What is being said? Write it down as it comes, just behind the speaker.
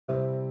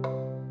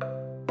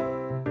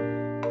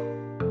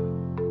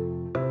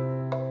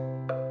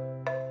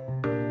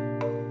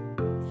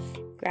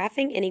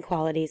Graphing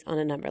inequalities on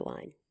a number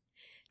line.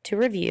 To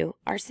review,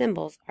 our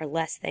symbols are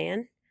less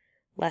than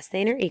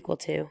or equal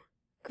to,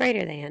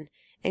 greater than,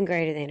 and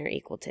greater than or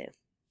equal to.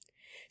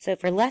 So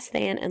for less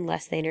than and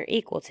less than or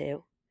equal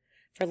to,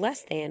 for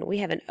less than, we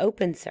have an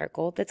open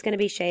circle that's going to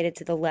be shaded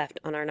to the left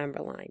on our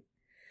number line.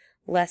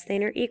 Less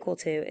than or equal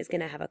to is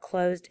going to have a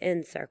closed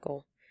end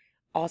circle,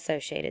 also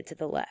shaded to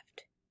the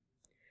left.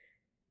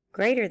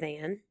 Greater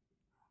than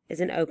is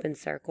an open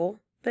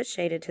circle, but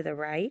shaded to the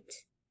right.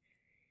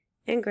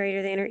 And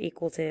greater than or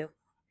equal to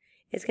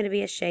is going to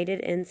be a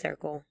shaded end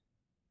circle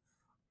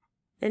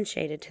and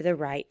shaded to the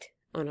right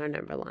on our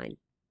number line.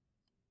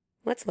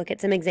 Let's look at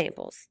some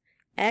examples.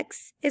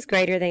 X is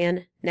greater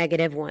than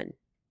 -1.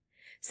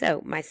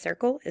 So my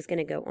circle is going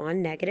to go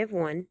on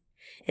 -1,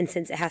 and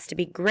since it has to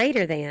be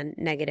greater than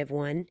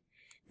 -1,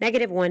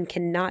 -1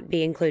 cannot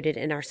be included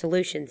in our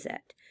solution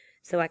set.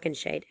 So I can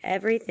shade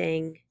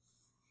everything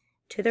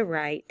to the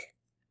right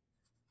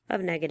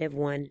of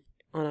 -1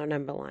 on our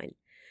number line,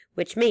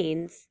 which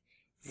means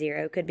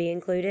 0 could be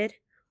included,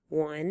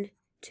 1,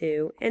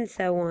 2, and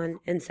so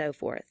on and so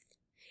forth.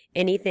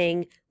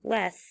 Anything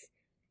less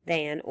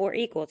than or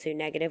equal to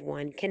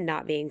 -1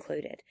 cannot be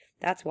included.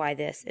 That's why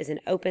this is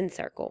an open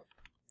circle.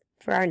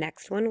 For our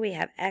next one, we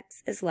have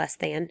x is less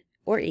than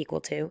or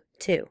equal to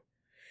 2.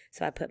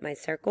 So I put my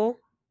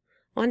circle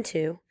on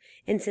 2,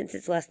 and since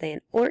it's less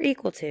than or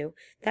equal to,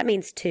 that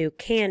means 2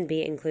 can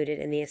be included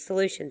in the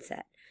solution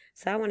set.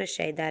 So I want to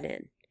shade that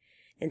in.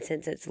 And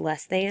since it's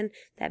less than,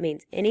 that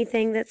means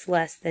anything that's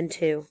less than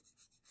 2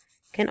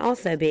 can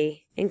also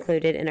be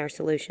included in our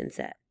solution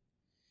set.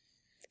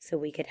 So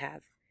we could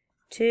have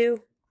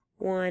 2,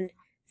 1,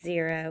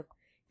 0,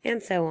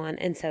 and so on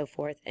and so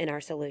forth in our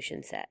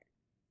solution set.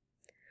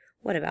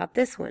 What about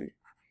this one?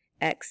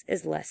 X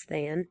is less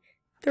than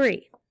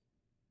 3.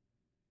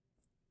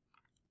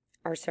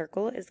 Our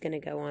circle is going to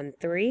go on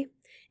 3,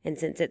 and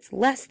since it's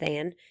less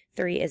than,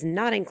 3 is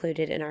not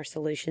included in our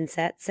solution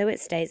set, so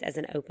it stays as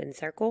an open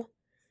circle.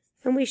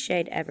 And we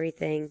shade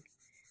everything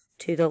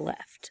to the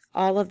left,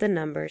 all of the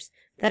numbers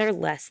that are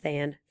less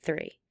than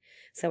 3.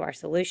 So our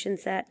solution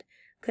set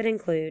could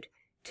include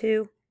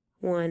 2,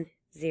 1,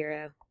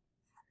 0,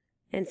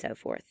 and so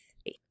forth.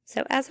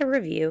 So as a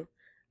review,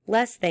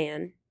 less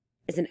than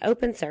is an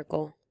open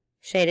circle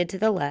shaded to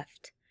the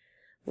left.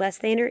 Less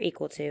than or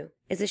equal to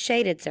is a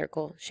shaded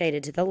circle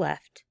shaded to the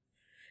left.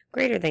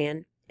 Greater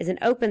than is an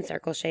open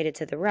circle shaded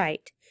to the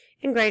right.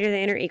 And greater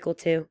than or equal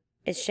to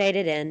is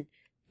shaded in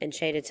and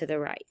shaded to the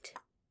right.